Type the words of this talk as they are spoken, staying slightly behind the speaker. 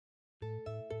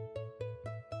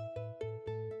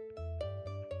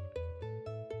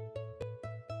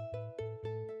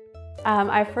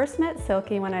I first met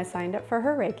Silky when I signed up for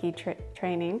her Reiki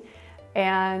training,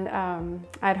 and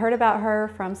I'd heard about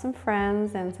her from some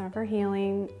friends and some of her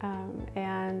healing,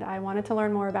 and I wanted to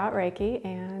learn more about Reiki,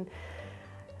 and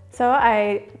so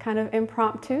I kind of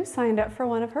impromptu signed up for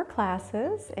one of her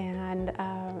classes, and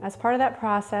as part of that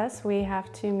process we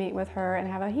have to meet with her and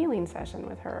have a healing session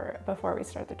with her before we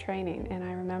start the training. And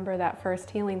I remember that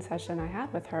first healing session I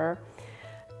had with her,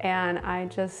 and I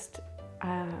just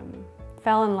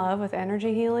fell in love with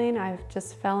energy healing. I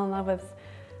just fell in love with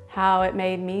how it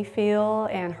made me feel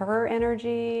and her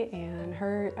energy and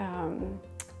her,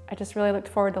 I just really looked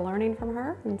forward to learning from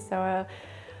her. And so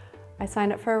I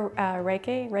signed up for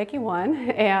Reiki 1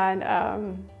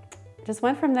 and just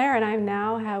went from there. And I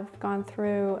now have gone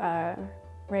through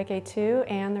Reiki 2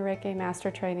 and the Reiki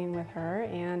Master training with her.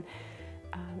 And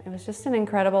it was just an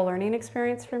incredible learning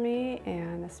experience for me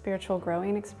and a spiritual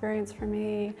growing experience for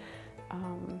me.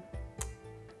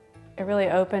 It really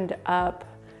opened up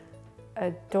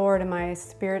a door to my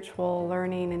spiritual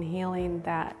learning and healing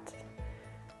that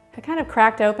I kind of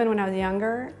cracked open when I was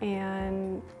younger,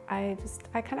 and I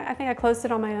think I closed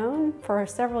it on my own for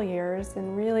several years,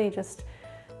 and really just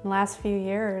in the last few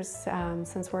years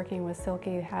since working with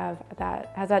Silky has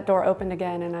that door opened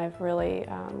again, and I've really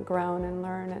grown and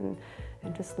learned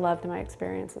and just loved my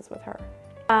experiences with her.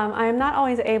 I am not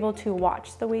always able to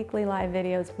watch the weekly live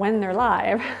videos when they're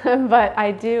live, but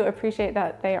I do appreciate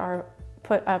that they are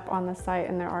put up on the site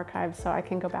in their archives so I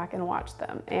can go back and watch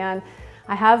them. And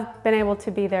I have been able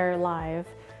to be there live,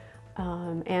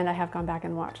 and I have gone back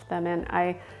and watched them, and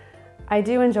I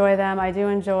do enjoy them. I do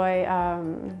enjoy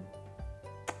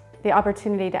the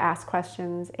opportunity to ask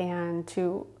questions and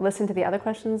to listen to the other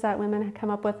questions that women come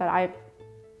up with that I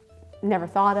never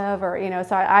thought of, or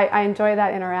so I enjoy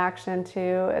that interaction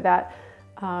too.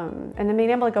 And then being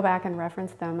able to go back and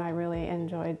reference them, I really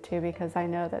enjoyed too, because I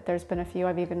know that there's been a few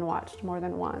I've even watched more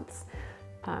than once,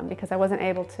 because I wasn't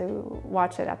able to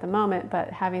watch it at the moment, but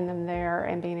having them there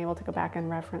and being able to go back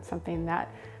and reference something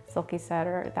that Silky said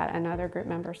or that another group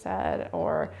member said,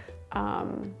 or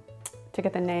to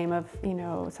get the name of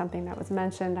something that was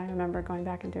mentioned. I remember going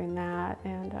back and doing that,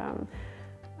 and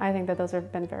I think that those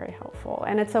have been very helpful.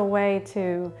 And it's a way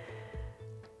to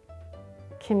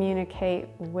communicate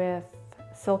with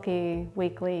Silky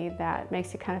weekly that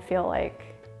makes you kind of feel like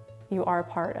you are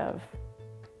part of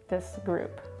this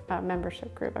group,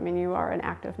 membership group. I mean, you are an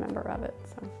active member of it.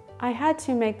 So I had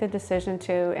to make the decision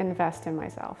to invest in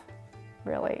myself,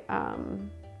 really.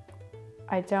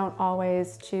 I don't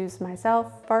always choose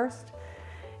myself first,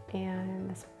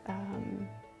 and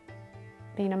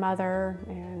being a mother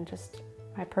and just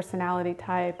my personality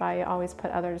type, I always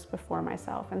put others before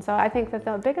myself. And so I think that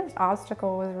the biggest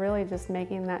obstacle was really just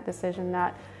making that decision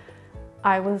that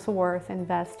I was worth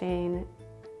investing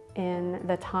in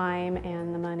the time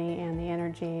and the money and the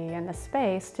energy and the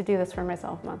space to do this for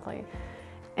myself monthly.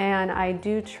 And I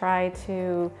do try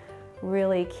to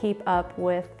really keep up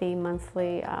with the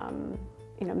monthly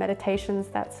meditations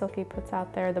that Silky puts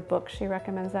out there, the books she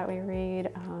recommends that we read.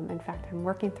 In fact, I'm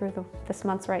working through this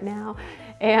month's right now,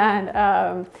 and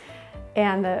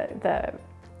the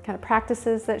kind of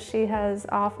practices that she has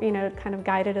kind of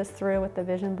guided us through with the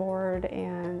vision board.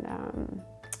 And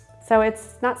so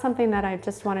it's not something that I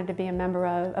just wanted to be a member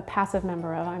of, a passive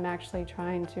member of. I'm actually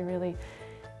trying to really,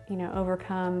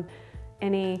 overcome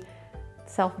any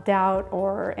self-doubt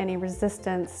or any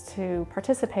resistance to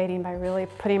participating by really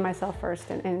putting myself first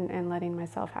and letting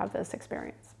myself have this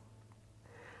experience.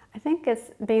 I think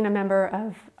it's being a member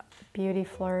of Beauty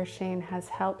Flourishing has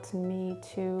helped me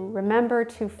to remember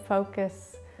to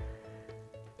focus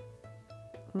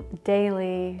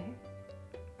daily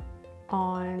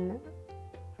on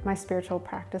my spiritual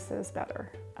practices better.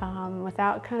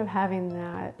 Without kind of having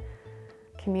that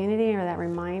community or that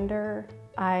reminder,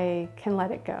 I can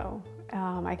let it go.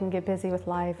 I can get busy with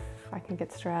life, I can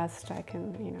get stressed, I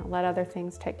can let other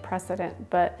things take precedent,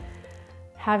 but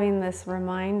having this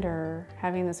reminder,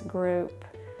 having this group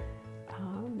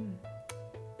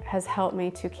has helped me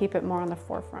to keep it more on the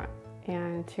forefront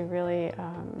and to really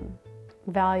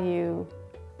value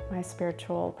my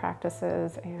spiritual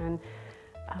practices and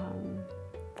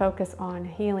focus on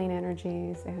healing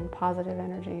energies and positive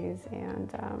energies,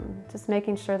 and just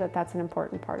making sure that that's an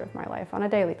important part of my life on a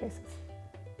daily basis.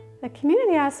 The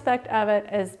community aspect of it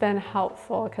has been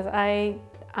helpful because I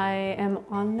am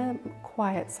on the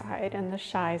quiet side and the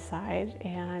shy side,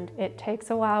 and it takes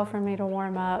a while for me to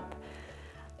warm up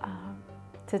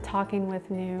to talking with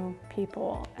new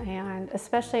people, and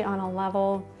especially on a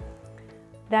level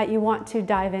that you want to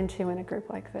dive into in a group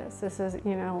like this. This is,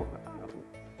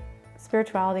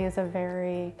 spirituality is a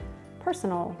very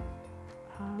personal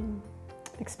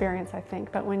experience, I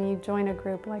think. But when you join a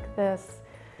group like this,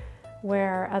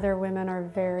 where other women are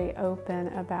very open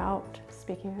about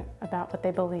speaking about what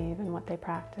they believe and what they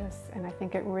practice, and I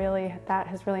think that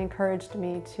has really encouraged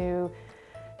me to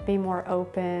be more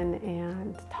open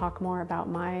and talk more about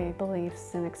my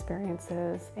beliefs and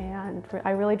experiences. And I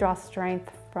really draw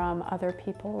strength from other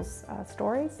people's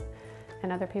stories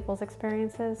and other people's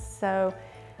experiences. So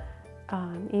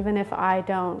even if I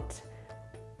don't,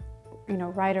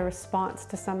 write a response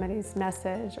to somebody's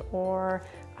message, or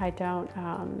I don't,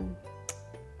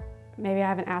 maybe I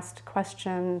haven't asked a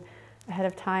question ahead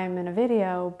of time in a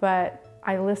video, but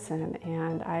I listen,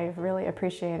 and I've really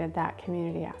appreciated that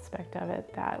community aspect of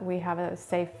it, that we have a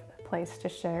safe place to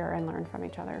share and learn from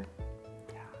each other.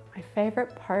 Yeah. My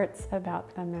favorite parts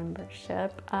about the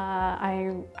membership,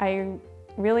 I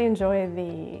really enjoy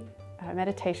the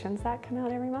meditations that come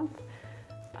out every month.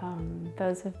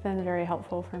 Those have been very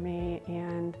helpful for me,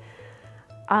 and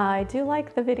I do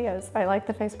like the videos. I like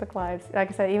the Facebook Lives.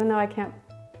 Like I said, even though I can't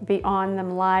be on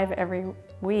them live every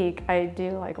week, I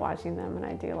do like watching them, and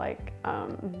I do like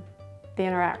the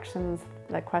interactions,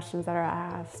 the questions that are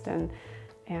asked, and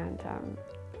kind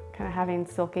of having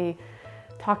Silky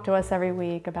talk to us every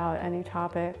week about a new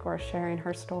topic, or sharing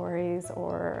her stories,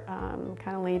 or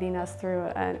kind of leading us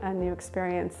through a new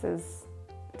experience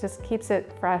just keeps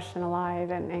it fresh and alive,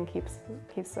 and keeps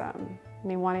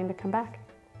me wanting to come back.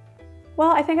 Well,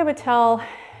 I think I would tell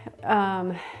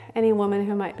any woman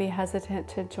who might be hesitant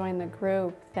to join the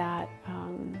group that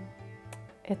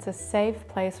it's a safe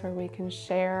place where we can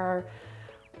share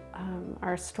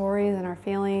our stories and our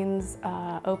feelings,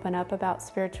 open up about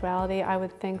spirituality. I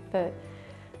would think that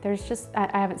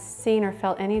I haven't seen or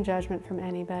felt any judgment from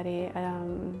anybody.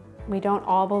 We don't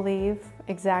all believe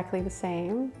exactly the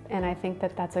same, and I think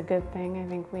that that's a good thing. I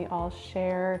think we all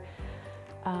share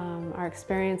our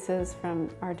experiences from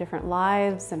our different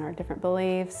lives and our different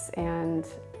beliefs, and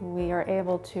we are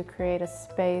able to create a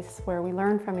space where we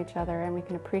learn from each other, and we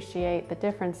can appreciate the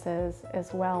differences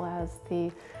as well as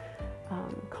the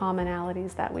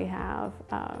commonalities that we have.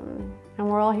 And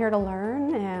we're all here to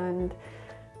learn and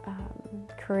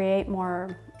create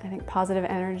more, I think, positive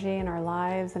energy in our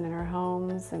lives and in our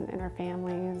homes and in our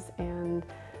families, and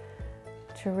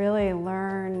to really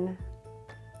learn,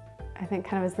 I think,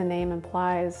 kind of as the name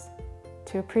implies,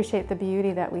 to appreciate the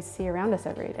beauty that we see around us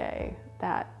every day,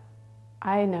 that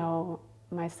I know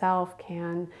myself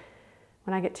can,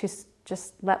 when I get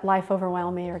just let life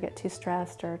overwhelm me, or get too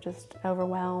stressed, or just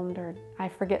overwhelmed, or I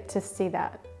forget to see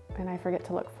that, and I forget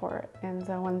to look for it. And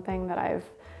so one thing that I've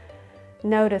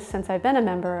noticed since I've been a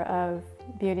member of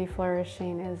Beauty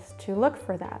Flourishing is to look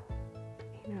for that,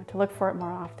 to look for it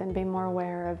more often, be more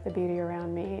aware of the beauty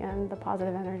around me and the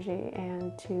positive energy,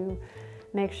 and to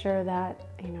make sure that,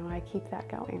 I keep that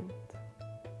going.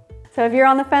 So if you're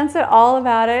on the fence at all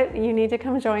about it, you need to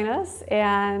come join us,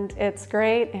 and it's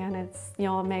great, and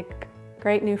you'll make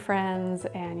great new friends,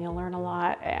 and you'll learn a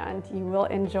lot, and you will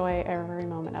enjoy every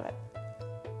moment of it.